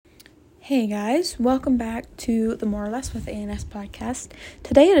Hey guys, welcome back to the More or Less with ANS podcast.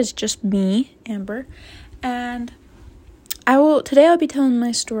 Today it is just me, Amber, and today I'll be telling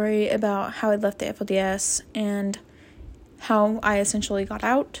my story about how I left the FLDS and how I essentially got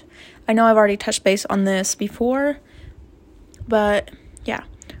out. I know I've already touched base on this before, but yeah.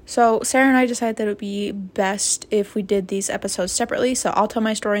 So Sarah and I decided that it would be best if we did these episodes separately, so I'll tell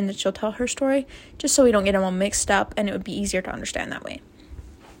my story and then she'll tell her story, just so we don't get them all mixed up and it would be easier to understand that way.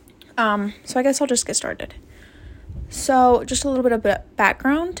 So I guess I'll just get started. So just a little bit of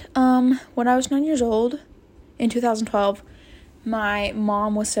background. When I was 9 years old, in 2012, my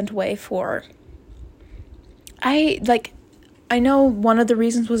mom was sent away for, I know one of the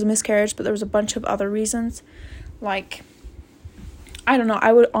reasons was a miscarriage, but there was a bunch of other reasons. I don't know,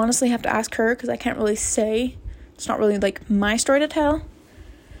 I would honestly have to ask her, because I can't really say. It's not really, my story to tell.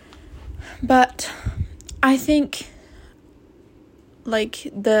 But I think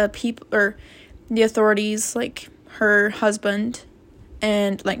the people or the authorities, her husband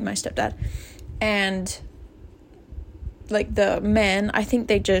and my stepdad and the men, I think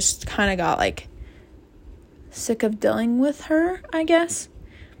they just kind of got sick of dealing with her, I guess,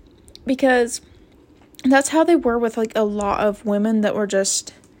 because that's how they were with a lot of women that were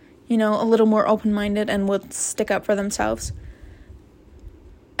just a little more open-minded and would stick up for themselves.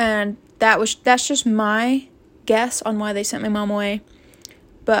 And that's just my guess on why they sent my mom away.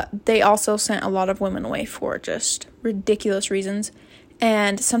 But they also sent a lot of women away for just ridiculous reasons.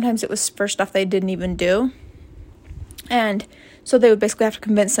 And sometimes it was for stuff they didn't even do. And so they would basically have to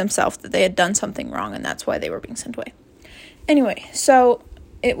convince themselves that they had done something wrong, and that's why they were being sent away. Anyway, so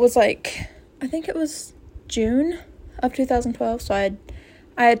it was I think it was June of 2012. So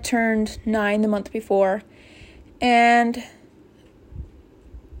I had turned 9 the month before. And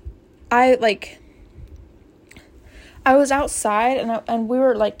I was outside, and we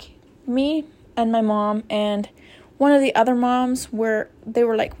were, me and my mom and one of the other moms we were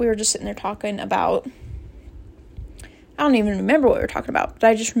just sitting there talking about, I don't even remember what we were talking about, but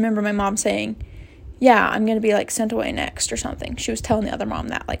I just remember my mom saying, yeah, I'm going to be, sent away next or something. She was telling the other mom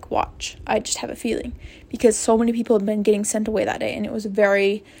that, watch, I just have a feeling, because so many people had been getting sent away that day, and it was a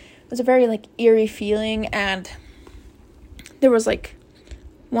very, eerie feeling, and there was,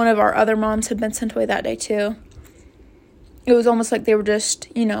 one of our other moms had been sent away that day, too. It was almost like they were just,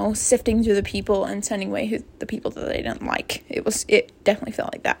 sifting through the people and sending away the people that they didn't like. It definitely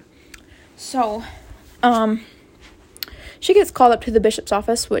felt like that. So, she gets called up to the bishop's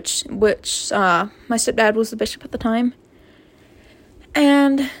office, which my stepdad was the bishop at the time.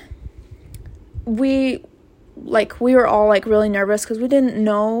 And we were all, really nervous, because we didn't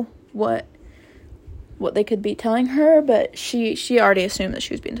know what they could be telling her, but she already assumed that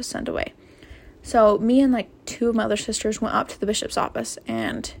she was being sent away. So me and two of my other sisters went up to the bishop's office,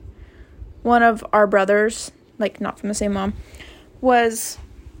 and one of our brothers, not from the same mom, was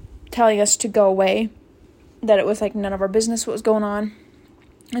telling us to go away, that it was none of our business what was going on.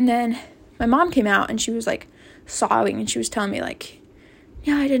 And then my mom came out, and she was sobbing, and she was telling me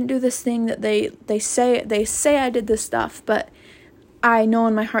yeah, I didn't do this thing that they say I did this stuff, but I know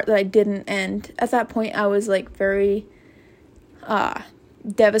in my heart that I didn't. And at that point I was very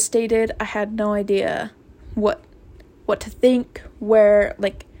devastated. I had no idea what to think, where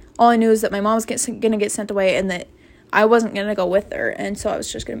all I knew is that my mom was gonna get sent away, and that I wasn't gonna go with her, and so I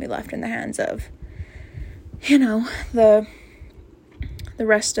was just gonna be left in the hands of the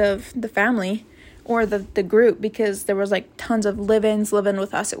rest of the family or the group, because there was tons of live-ins living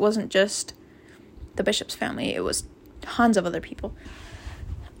with us. It wasn't just the bishop's family, it was tons of other people.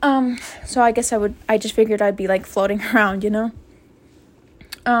 So I guess I just figured I'd be floating around,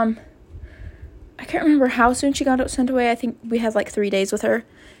 I can't remember how soon she got sent away. I think we had 3 days with her,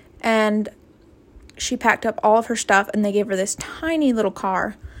 and she packed up all of her stuff, and they gave her this tiny little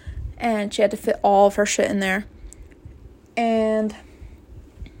car, and she had to fit all of her shit in there. And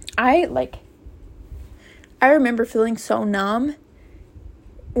I remember feeling so numb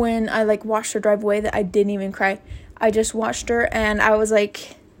when I watched her drive away that I didn't even cry. I just watched her, and I was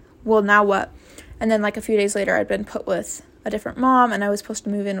well, now what? And then a few days later I'd been put with a different mom, and I was supposed to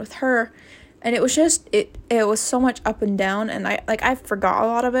move in with her, and it was just it was so much up and down, and I forgot a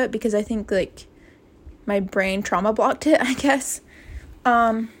lot of it, because I think my brain trauma blocked it, I guess.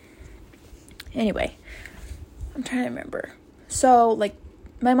 Anyway, I'm trying to remember. So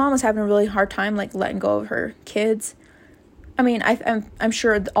my mom was having a really hard time letting go of her kids. I mean, I'm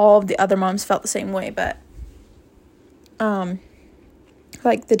sure all of the other moms felt the same way, but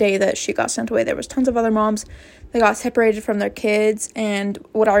the day that she got sent away, there was tons of other moms that got separated from their kids, and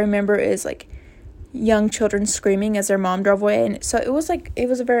what I remember is young children screaming as their mom drove away. And so it was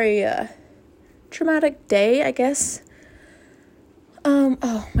a very traumatic day, I guess.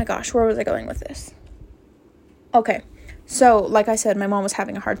 Oh my gosh, where was I going with this? Okay, so like I said, my mom was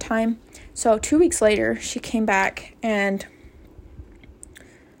having a hard time. So 2 weeks later, she came back, and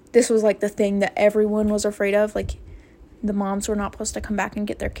this was like the thing that everyone was afraid of. Like, the moms were not supposed to come back and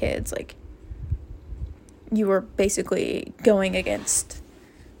get their kids. Like, you were basically going against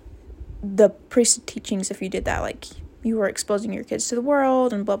the priesthood teachings if you did that. Like, you were exposing your kids to the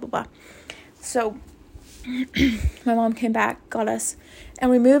world and blah, blah, blah. So my mom came back, got us,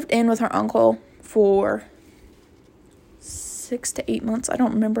 and we moved in with her uncle for 6 to 8 months. I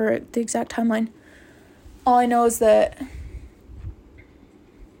don't remember the exact timeline. All I know is that,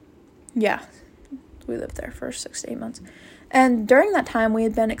 yeah, we lived there for 6 to 8 months. And during that time, we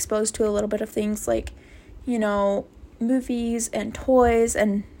had been exposed to a little bit of things like, you know, movies and toys.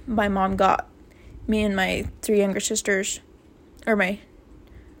 And my mom got me and my 3 younger sisters, or me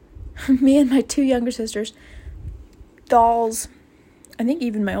and my 2 younger sisters, dolls. I think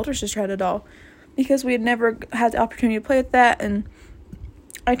even my older sister had a doll, because we had never had the opportunity to play with that. And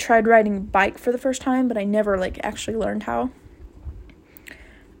I tried riding a bike for the first time, but I never, like, actually learned how.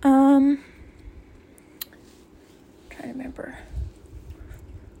 Trying to remember.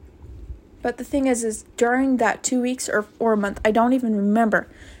 But the thing is during that 2 weeks or a month, I don't even remember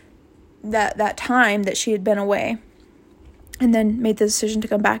that time that she had been away and then made the decision to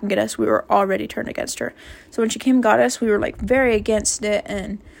come back and get us, we were already turned against her. So when she came and got us, we were, like, very against it,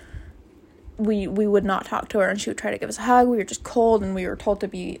 and we would not talk to her, and she would try to give us a hug. We were just cold, and we were told to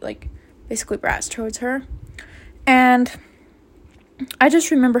be, like, basically brats towards her. And I just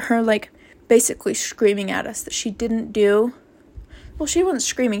remember her, like, basically screaming at us that she didn't do. Well, she wasn't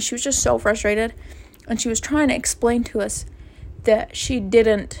screaming. She was just so frustrated, and she was trying to explain to us that she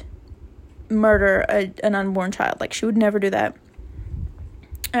didn't murder an unborn child. Like, she would never do that.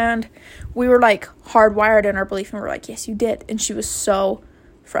 And we were, like, hardwired in our belief, and we're like, yes, you did. And she was so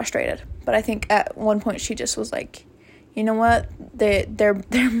frustrated. But I think at one point she just was like, you know what,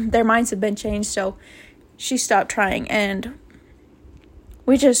 their minds have been changed. So she stopped trying, and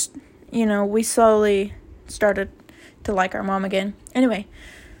we just, you know, we slowly started to like our mom again. Anyway,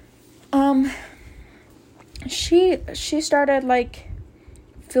 she started, like,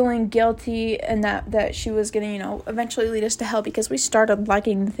 feeling guilty, and that she was gonna, you know, eventually lead us to hell, because we started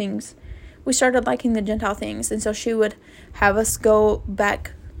liking the things. We started liking the Gentile things, and so she would have us go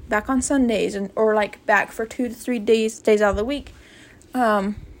back on Sundays, or like back for 2 to 3 days out of the week,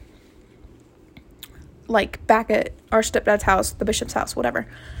 like back at our stepdad's house, the bishop's house, whatever.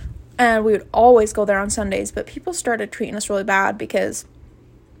 And we would always go there on Sundays, but people started treating us really bad because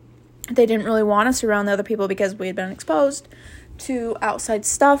they didn't really want us around the other people, because we had been exposed to outside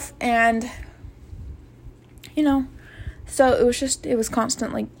stuff, and, you know, so it was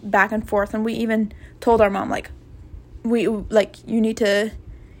constantly back and forth. And we even told our mom, like, you need to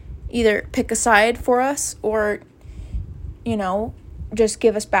either pick a side for us, or, you know, just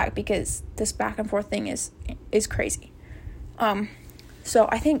give us back, because this back and forth thing is crazy. So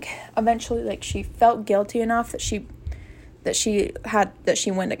I think eventually, like, she felt guilty enough that she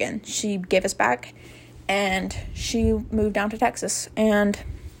went again. She gave us back, and she moved down to Texas. And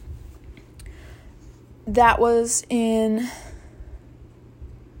that was in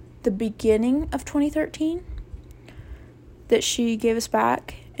the beginning of 2013 that she gave us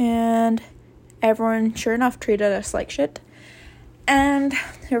back. And everyone, sure enough, treated us like shit. And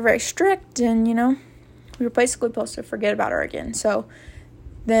they were very strict, and, you know, we were basically supposed to forget about her again. So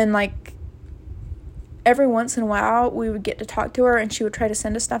then, like, every once in a while, we would get to talk to her, and she would try to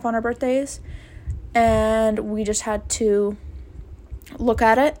send us stuff on our birthdays. And we just had to look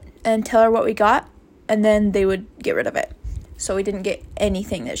at it and tell her what we got, and then they would get rid of it. So we didn't get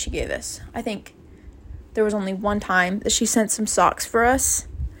anything that she gave us. I think there was only one time that she sent some socks for us,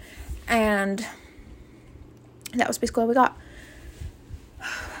 and that was basically all we got.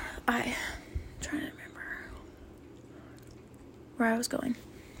 I'm trying to remember where I was going.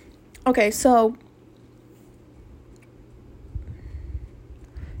 Okay, so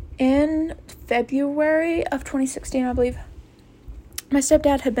in February of 2016, I believe, my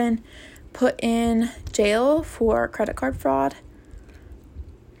stepdad had been put in jail for credit card fraud.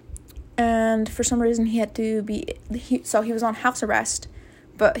 And for some reason he was on house arrest,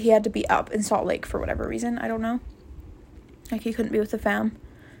 but he had to be up in Salt Lake for whatever reason. I don't know. Like, he couldn't be with the fam.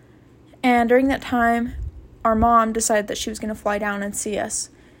 And during that time, our mom decided that she was going to fly down and see us.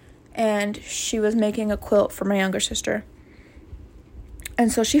 And she was making a quilt for my younger sister.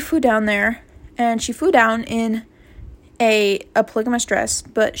 And so she flew down there, and she flew down in a polygamous dress,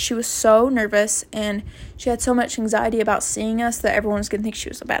 but she was so nervous and she had so much anxiety about seeing us that everyone was going to think she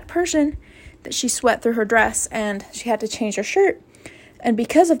was a bad person that she sweat through her dress and she had to change her shirt. And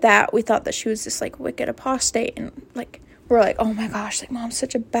because of that, we thought that she was this, like, wicked apostate. And, like, we're like, oh, my gosh, like, Mom's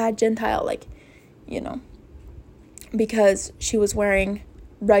such a bad Gentile, like, you know, because she was wearing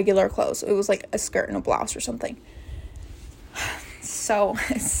regular clothes. It was, like, a skirt and a blouse or something. So,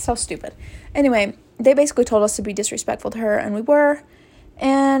 it's so stupid. Anyway, they basically told us to be disrespectful to her, and we were.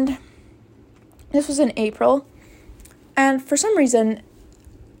 And this was in April. And for some reason,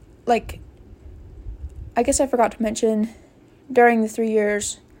 like, I guess I forgot to mention, during the 3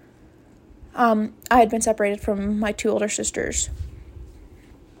 years, I had been separated from my 2 older sisters.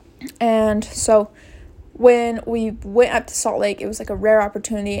 And so when we went up to Salt Lake, it was like a rare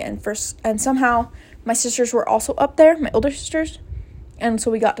opportunity, and somehow my sisters were also up there, my older sisters, and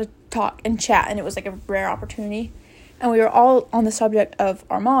so we got to talk and chat, and it was like a rare opportunity. And we were all on the subject of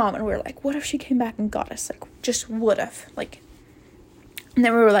our mom, and we were like, what if she came back and got us? Like, just would have, like. And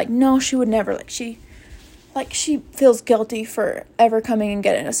then we were like, no, she would never. Like, she feels guilty for ever coming and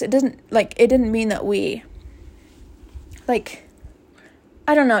getting us. It didn't mean that we, like,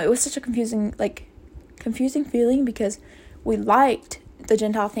 I don't know, it was such a confusing feeling, because we liked the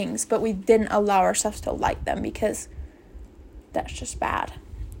Gentile things, but we didn't allow ourselves to like them, because that's just bad.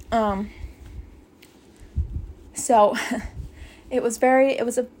 So it was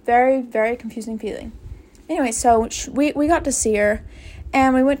a very, very confusing feeling. Anyway, so we got to see her,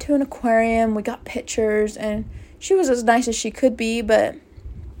 and we went to an aquarium, we got pictures, and she was as nice as she could be, but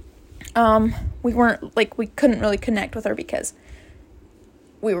we couldn't really connect with her because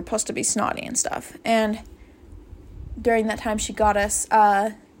we were supposed to be snotty and stuff. And during that time, she got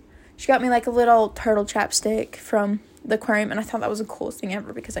me like a little turtle chapstick from the aquarium, and I thought that was the coolest thing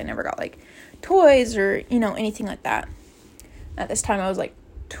ever, because I never got, like, toys or, you know, anything like that. At this time, I was, like,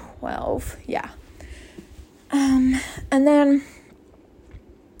 12, yeah. And then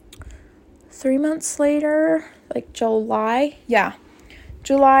 3 months later, like July,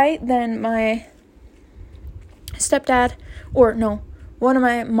 then my stepdad, one of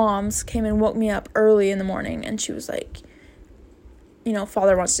my moms came and woke me up early in the morning, and she was like, you know,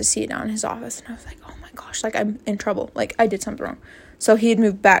 Father wants to see you down in his office. And I was like, oh my gosh, like, I'm in trouble. Like, I did something wrong. So he had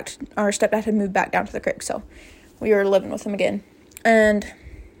moved back, our stepdad had moved back down to the creek, so we were living with him again. And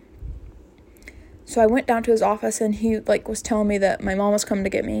so I went down to his office, and he, like, was telling me that my mom was coming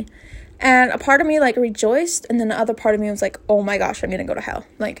to get me. And a part of me, like, rejoiced, and then the other part of me was like, oh my gosh, I'm gonna go to hell.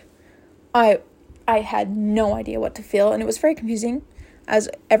 Like, I had no idea what to feel, and it was very confusing, as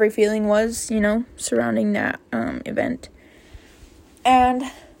every feeling was, you know, surrounding that event. And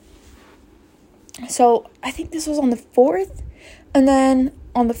so I think this was on the 4th, and then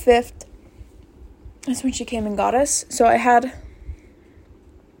on the 5th, that's when she came and got us. So I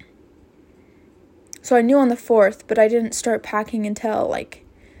knew on the 4th, but I didn't start packing until, like,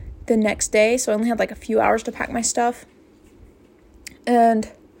 the next day, so I only had, like, a few hours to pack my stuff.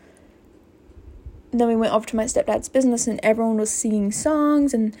 And then we went over to my stepdad's business, and everyone was singing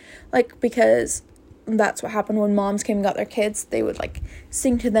songs, and, like, because that's what happened when moms came and got their kids, they would, like,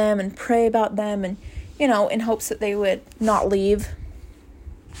 sing to them and pray about them, and, you know, in hopes that they would not leave,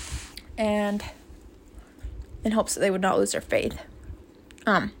 and in hopes that they would not lose their faith.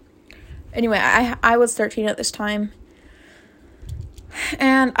 Anyway, I was 13 at this time,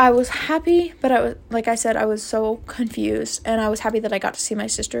 and I was happy, but I was, like I said, I was so confused, and I was happy that I got to see my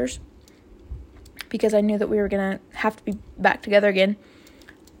sisters, because I knew that we were going to have to be back together again.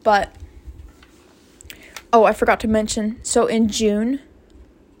 But, I forgot to mention, so in June,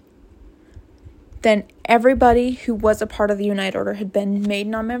 then everybody who was a part of the United Order had been made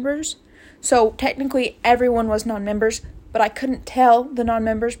non-members. So technically everyone was non-members, but I couldn't tell the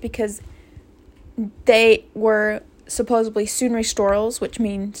non-members because they were supposedly soon restorals, which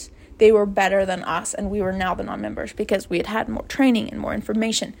means they were better than us, and we were now the non-members because we had had more training and more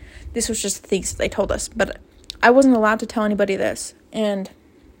information. This was just things that they told us, but I wasn't allowed to tell anybody this, and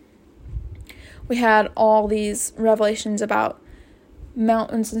we had all these revelations about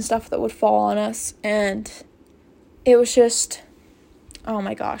mountains and stuff that would fall on us, and it was just, oh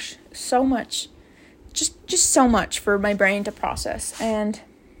my gosh, so much, just so much for my brain to process. And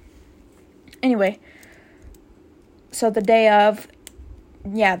anyway, so the day of,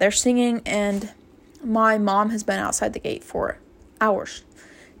 they're singing, and my mom has been outside the gate for hours.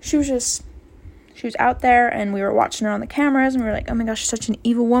 She was out there, and we were watching her on the cameras, and we were like, oh my gosh, she's such an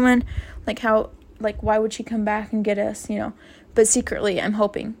evil woman. Why would she come back and get us, you know? But secretly, I'm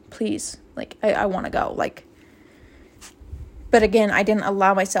hoping, please, I want to go. But again, I didn't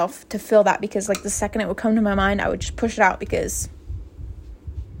allow myself to feel that, because like the second it would come to my mind, I would just push it out, because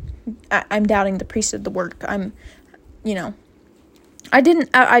I'm doubting the priest of the work. I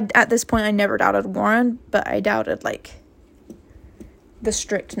at this point, I never doubted Warren, but I doubted like the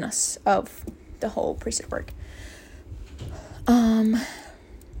strictness of the whole priesthood work.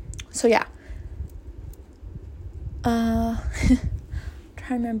 So yeah. Trying to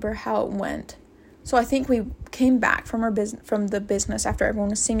remember how it went. So I think we came back from the business after everyone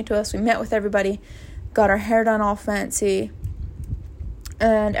was singing to us. We met with everybody, got our hair done all fancy,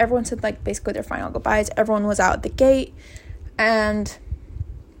 and everyone said like basically their final goodbyes. Everyone was out at the gate, and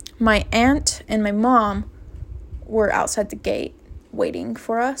my aunt and my mom were outside the gate waiting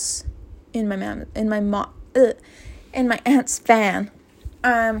for us in my aunt's van.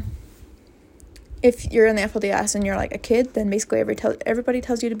 If you're in the FLDS and you're like a kid, then basically everybody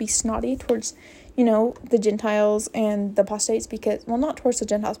tells you to be snotty towards, the Gentiles and the apostates, because, well, not towards the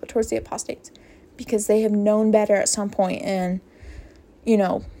Gentiles, but towards the apostates, because they have known better at some point, and,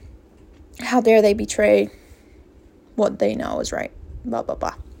 how dare they betray what they know is right, blah, blah,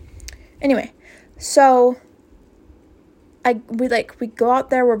 blah. Anyway, so we go out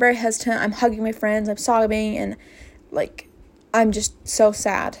there, we're very hesitant, I'm hugging my friends, I'm sobbing, and, I'm just so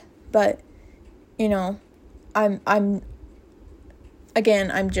sad, but, I'm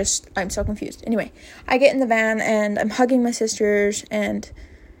so confused. Anyway, I get in the van, and I'm hugging my sisters, and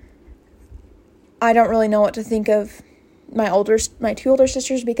I don't really know what to think of my two older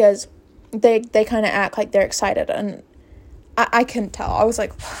sisters, because they kind of act like they're excited, and I couldn't tell. I was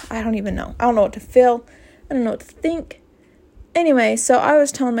like, I don't even know. I don't know what to feel. I don't know what to think. Anyway, so I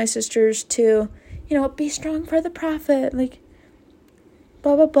was telling my sisters to, be strong for the prophet,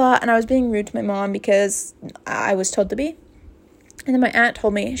 blah, blah, blah. And I was being rude to my mom because I was told to be. And then my aunt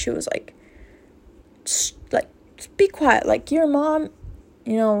told me, she was like, be quiet. Your mom,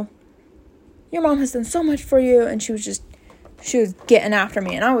 your mom has done so much for you. And she was getting after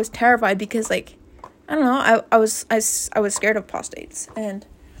me. And I was terrified because, I don't know, I was scared of apostates. And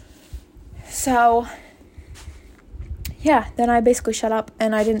so, yeah, then I basically shut up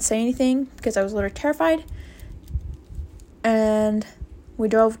and I didn't say anything because I was literally terrified. And we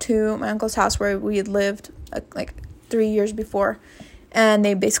drove to my uncle's house where we had lived 3 years before, and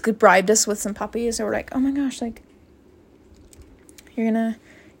they basically bribed us with some puppies. They were like, oh my gosh, you're gonna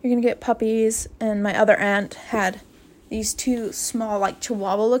get puppies. And my other aunt had these two small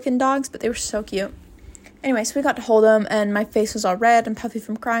Chihuahua looking dogs, but they were so cute. Anyway, so we got to hold them, and my face was all red and puffy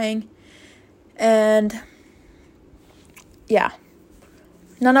from crying. And yeah,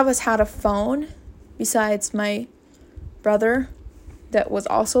 none of us had a phone besides my brother that was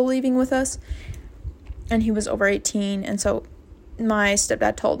also leaving with us, and he was over 18, and so my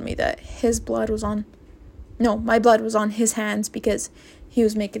stepdad told me that my blood was on his hands, because he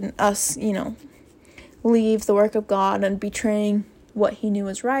was making us, leave the work of God and betraying what he knew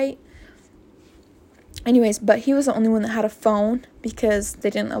was right. Anyways, but he was the only one that had a phone, because they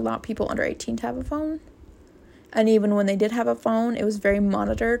didn't allow people under 18 to have a phone. And even when they did have a phone, it was very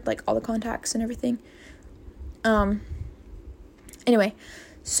monitored, all the contacts and everything. Anyway,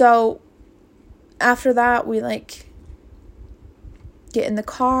 so after that, we get in the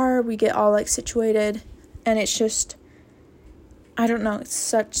car, we get all situated, and it's just, I don't know, it's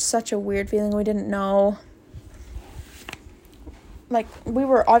such a weird feeling. We didn't know, we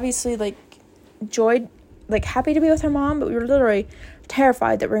were obviously happy to be with our mom, but we were literally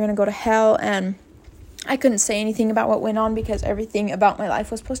terrified that we were going to go to hell. And I couldn't say anything about what went on because everything about my life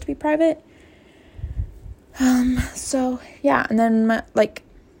was supposed to be private. So yeah, and then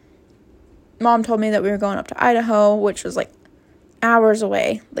mom told me that we were going up to Idaho, which was hours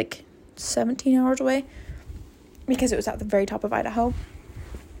away, 17 hours away, because it was at the very top of Idaho.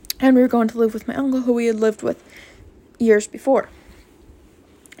 And we were going to live with my uncle, who we had lived with years before.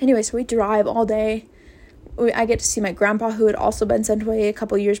 Anyway, so we drive all day. I get to see my grandpa, who had also been sent away a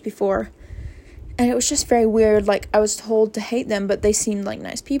couple years before. And it was just very weird. I was told to hate them, but they seemed like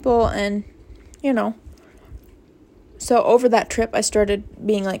nice people, and, So over that trip, I started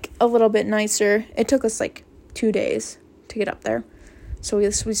being, a little bit nicer. It took us, 2 days to get up there. So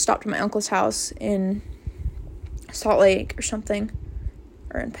we stopped at my uncle's house in Salt Lake or something.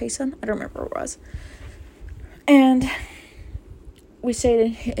 Or in Payson. I don't remember where it was. And we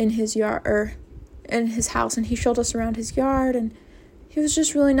stayed in his yard, or in his house, and he showed us around his yard, and he was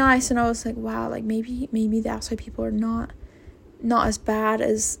just really nice. And I was like, wow, maybe the outside people are not as bad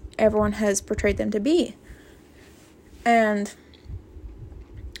as everyone has portrayed them to be. And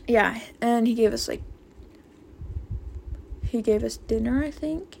yeah, and he gave us dinner, I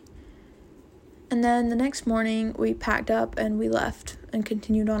think. And then the next morning, we packed up and we left and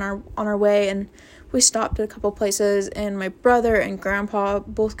continued on our way. And we stopped at a couple places, and my brother and grandpa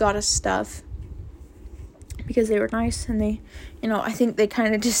both got us stuff because they were nice, and they, I think they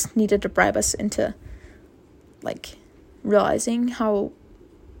kind of just needed to bribe us into, like, realizing how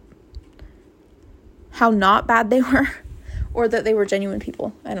not bad they were, or that they were genuine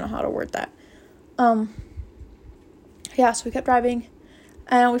people. I don't know how to word that. Yeah, so we kept driving,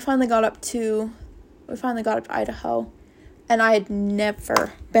 and we finally got up to Idaho, and I had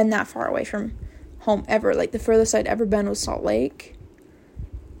never been that far away from home ever. Like, the furthest I'd ever been was Salt Lake,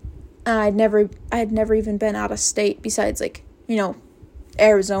 and I had never even been out of state besides, like,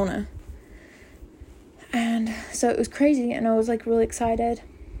 Arizona. And so it was crazy, and I was, like, really excited.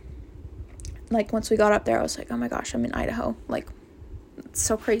 Like, once we got up there, I was like, oh my gosh, I'm in Idaho. Like, it's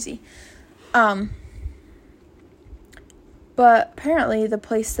so crazy. But apparently the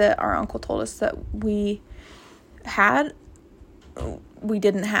place that our uncle told us that we had, we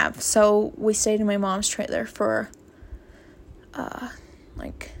didn't have. So we stayed in my mom's trailer for,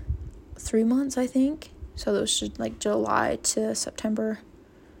 like, 3 months, I think. So it was just, like, July to September.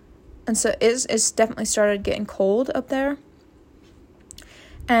 And so it's definitely started getting cold up there.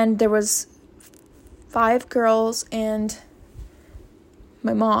 And there was 5 girls and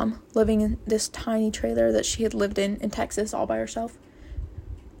my mom living in this tiny trailer that she had lived in Texas all by herself.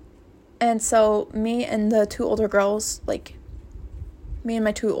 And so me and the 2 older girls, like, me and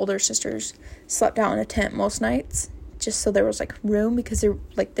my 2 older sisters slept out in a tent most nights, just so there was, like, room, because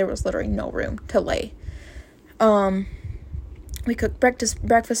there was literally no room to lay. We cooked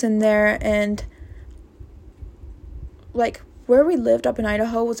breakfast in there, and, like, where we lived up in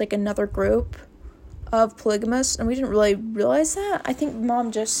Idaho was, like, another group of polygamists, and we didn't really realize that. I think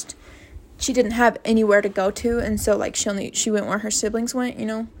Mom she didn't have anywhere to go to, and so, like, she went where her siblings went,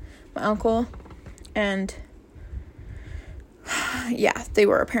 my uncle, and yeah, they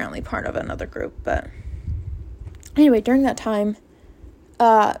were apparently part of another group. But anyway, during that time,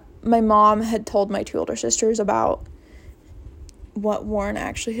 my mom had told my 2 older sisters about what Warren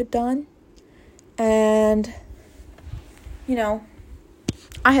actually had done, and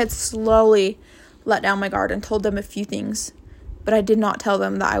I had slowly let down my guard and told them a few things, but I did not tell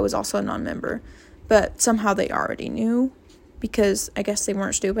them that I was also a non-member. But somehow they already knew, because I guess they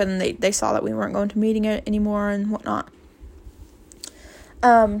weren't stupid, and they saw that we weren't going to meeting it anymore and whatnot.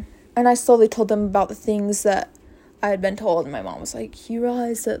 And I slowly told them about the things that I had been told, and my mom was like, you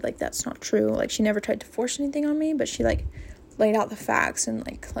realize that, like, that's not true. Like, she never tried to force anything on me, but she, like, laid out the facts and,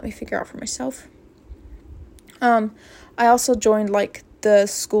 like, let me figure out for myself. I also joined, like, the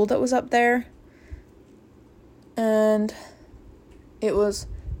school that was up there, and it was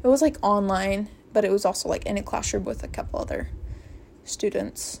like online, but it was also, like, in a classroom with a couple other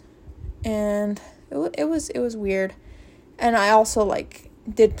students, and it was weird. And I also, like,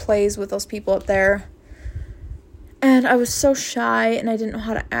 did plays with those people up there, and I was so shy, and I didn't know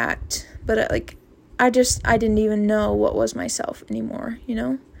how to act, but I didn't even know what was myself anymore,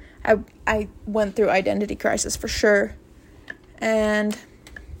 I went through identity crisis for sure, and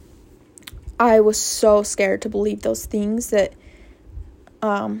I was so scared to believe those things that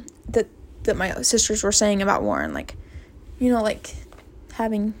my sisters were saying about Warren, like, like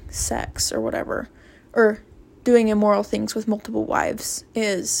having sex or whatever, or doing immoral things with multiple wives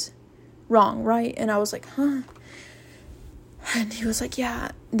is wrong, right? And I was like, huh? And he was like,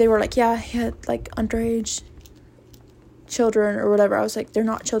 yeah. They were like, yeah, he had, like, underage children or whatever. I was like, they're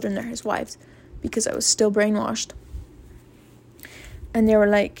not children, they're his wives, because I was still brainwashed. And they were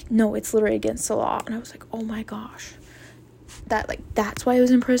like, no, it's literally against the law. And I was like, oh my gosh. That's why I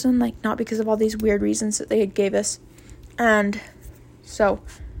was in prison, like, not because of all these weird reasons that they gave us. And so,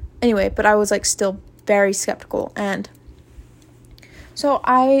 anyway, but I was, like, still very skeptical. And so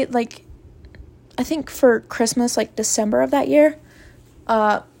I think for Christmas, like, December of that year,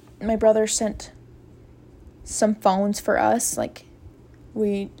 my brother sent some phones for us. Like,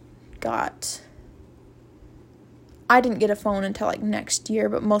 I didn't get a phone until, like, next year,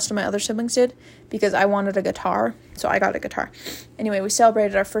 but most of my other siblings did, because I wanted a guitar, so I got a guitar. Anyway, we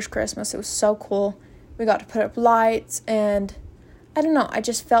celebrated our first Christmas. It was so cool. We got to put up lights, and I don't know, I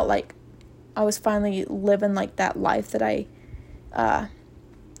just felt like I was finally living, like, that life that I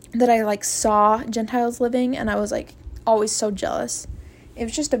like, saw Gentiles living, and I was, like, always so jealous. It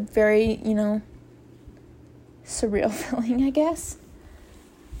was just a very, surreal feeling, I guess.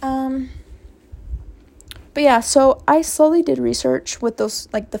 But yeah, so I slowly did research with those,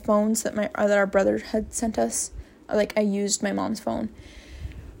 like, the phones that our brother had sent us. Like, I used my mom's phone,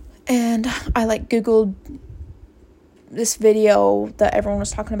 and I, like, Googled this video that everyone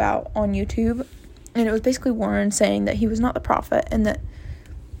was talking about on YouTube, And it was basically Warren saying that he was not the prophet, and that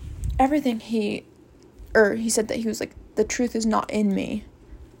everything he said that he was like, the truth is not in me,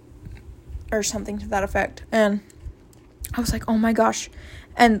 or something to that effect. And I was like, oh my gosh.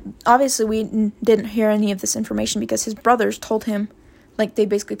 And obviously we didn't hear any of this information because his brothers told him, like, they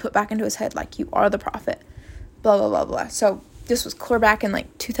basically put back into his head, like, you are the prophet, blah, blah, blah, blah. So this was clear back in,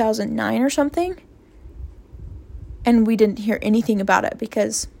 like, 2009 or something. And we didn't hear anything about it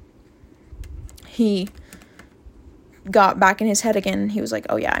because he got back in his head again. He was like,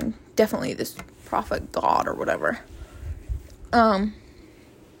 oh yeah, I'm definitely this prophet god or whatever. And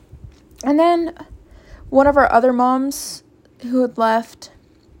then one of our other moms who had left,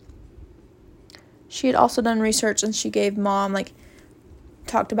 she had also done research, and she gave Mom, like,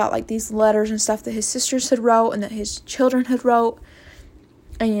 talked about, like, these letters and stuff that his sisters had wrote and that his children had wrote.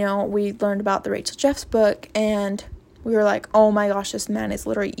 And, you know, we learned about the Rachel Jeffs book, and we were like, oh my gosh, this man is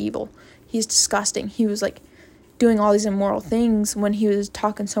literally evil. He's disgusting. He was, like, doing all these immoral things when he was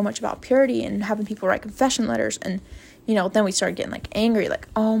talking so much about purity and having people write confession letters. And, you know, then we started getting, like, angry, like,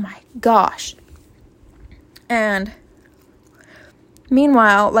 oh my gosh. And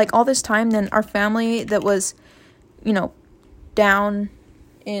meanwhile, like, all this time, then our family that was, you know, down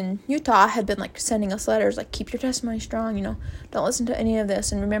in Utah had been, like, sending us letters, like, keep your testimony strong, you know, don't listen to any of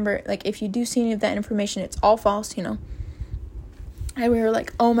this, and remember, like, if you do see any of that information, it's all false, you know. And we were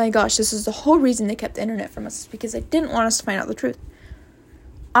like, oh my gosh, this is the whole reason they kept the internet from us, because they didn't want us to find out the truth,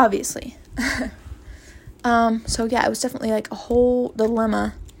 obviously. So yeah, it was definitely, like, a whole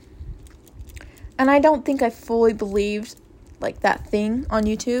dilemma. And I don't think I fully believed, like, that thing on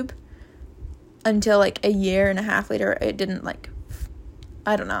YouTube until, like, a year and a half later. It didn't, like,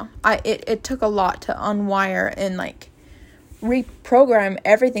 I don't know. It took a lot to unwire and, like, reprogram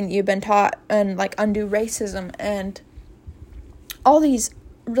everything that you've been taught, and, like, undo racism and all these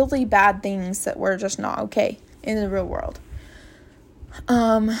really bad things that were just not okay in the real world.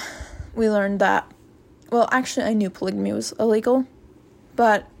 We learned that, well, actually, I knew polygamy was illegal,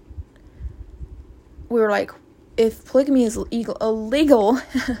 but we were like, if polygamy is illegal,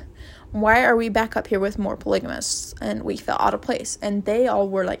 why are we back up here with more polygamists? And we felt out of place. And they all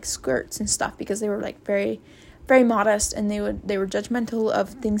were, like, skirts and stuff, because they were, like, very, very modest, and they were judgmental of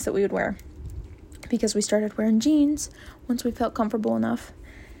things that we would wear, because we started wearing jeans once we felt comfortable enough.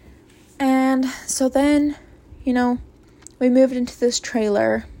 And so then, you know, we moved into this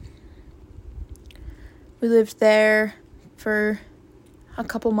trailer. We lived there for a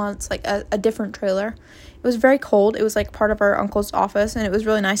couple months, like a different trailer. It was very cold. It was, like, part of our uncle's office, and it was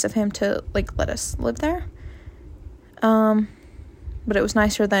really nice of him to, like, let us live there. But it was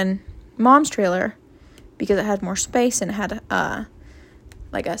nicer than Mom's trailer because it had more space, and it had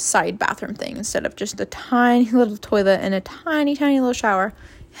like a side bathroom thing instead of just a tiny little toilet and a tiny, tiny little shower.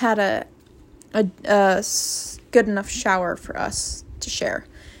 It had a good enough shower for us to share,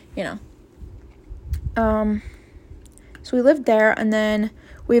 you know. So we lived there, and then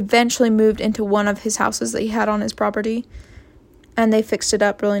we eventually moved into one of his houses that he had on his property, and they fixed it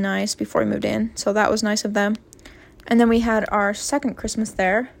up really nice before we moved in, so that was nice of them. And then we had our second Christmas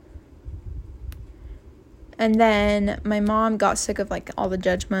there, and then my mom got sick of, like, all the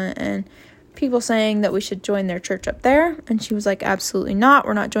judgment and people saying that we should join their church up there, and she was like, absolutely not,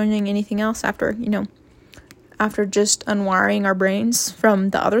 we're not joining anything else after just unwiring our brains from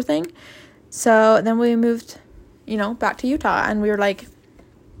the other thing. So then we moved, you know, back to Utah, and we were, like,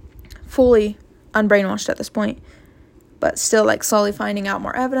 fully unbrainwashed at this point, but still, like, slowly finding out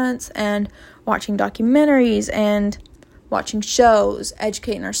more evidence and watching documentaries and watching shows,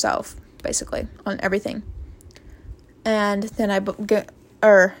 educating ourselves, basically, on everything. And then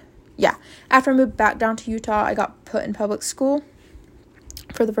after I moved back down to Utah, I got put in public school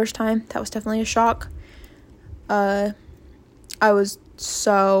for the first time. That was definitely a shock. I was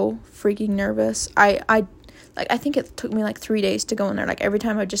so freaking nervous. I think it took me, like, 3 days to go in there. Like, every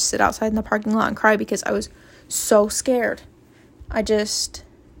time I would just sit outside in the parking lot and cry because I was so scared. I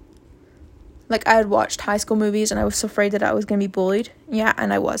had watched high school movies, and I was so afraid that I was going to be bullied. Yeah,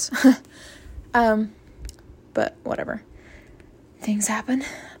 and I was. But whatever. Things happen.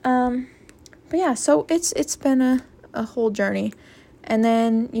 But yeah, so it's been a whole journey. And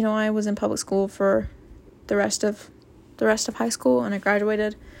then, you know, I was in public school for the rest of high school, and I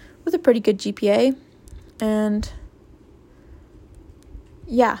graduated with a pretty good GPA. And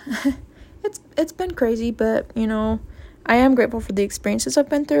yeah, it's been crazy, but, you know, I am grateful for the experiences I've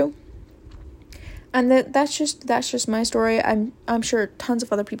been through. And that's just my story. I'm sure tons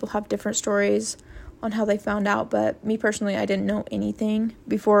of other people have different stories on how they found out, but me personally, I didn't know anything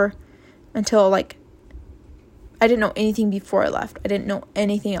before I didn't know anything before I left. I didn't know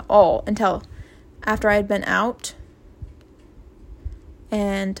anything at all until after I had been out.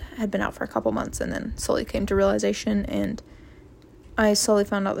 And had been out for a couple months, and then slowly came to realization, and I slowly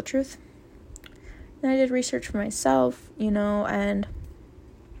found out the truth. And I did research for myself, and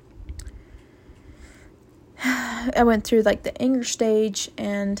I went through, like, the anger stage,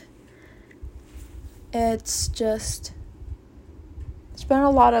 and it's been a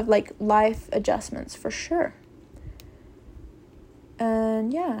lot of, like, life adjustments, for sure.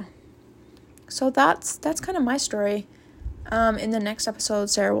 And, yeah. So that's kind of my story. In the next episode,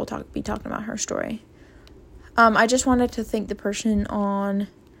 Sarah will be talking about her story. I just wanted to thank the person on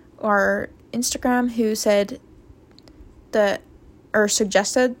our Instagram who said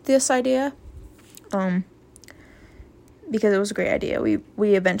suggested this idea. Because it was a great idea.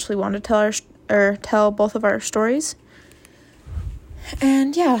 We eventually wanted to tell both of our stories.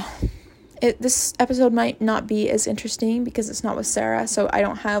 And yeah, this episode might not be as interesting because it's not with Sarah, so I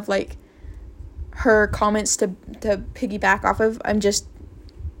don't have, like, her comments to piggyback off of. I'm just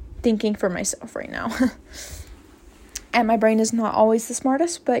thinking for myself right now. And my brain is not always the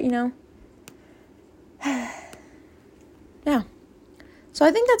smartest, but yeah. So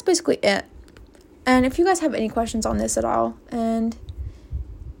I think that's basically it. And if you guys have any questions on this at all and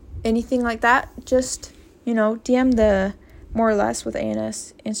anything like that, just, DM the More or Less with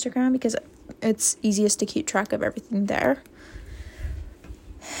ANS Instagram, because it's easiest to keep track of everything there.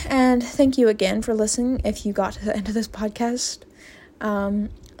 And thank you again for listening if you got to the end of this podcast. I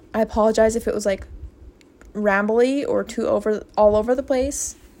apologize if it was, like, rambly or all over the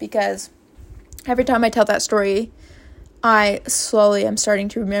place, because every time I tell that story, I slowly am starting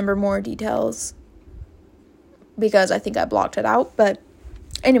to remember more details because I think I blocked it out. But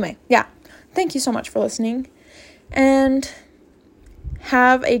anyway, yeah, thank you so much for listening, and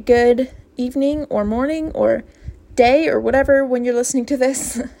have a good evening or morning or day or whatever when you're listening to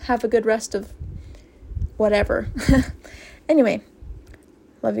this. Have a good rest of whatever. Anyway,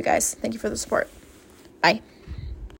 love you guys. Thank you for the support. Bye.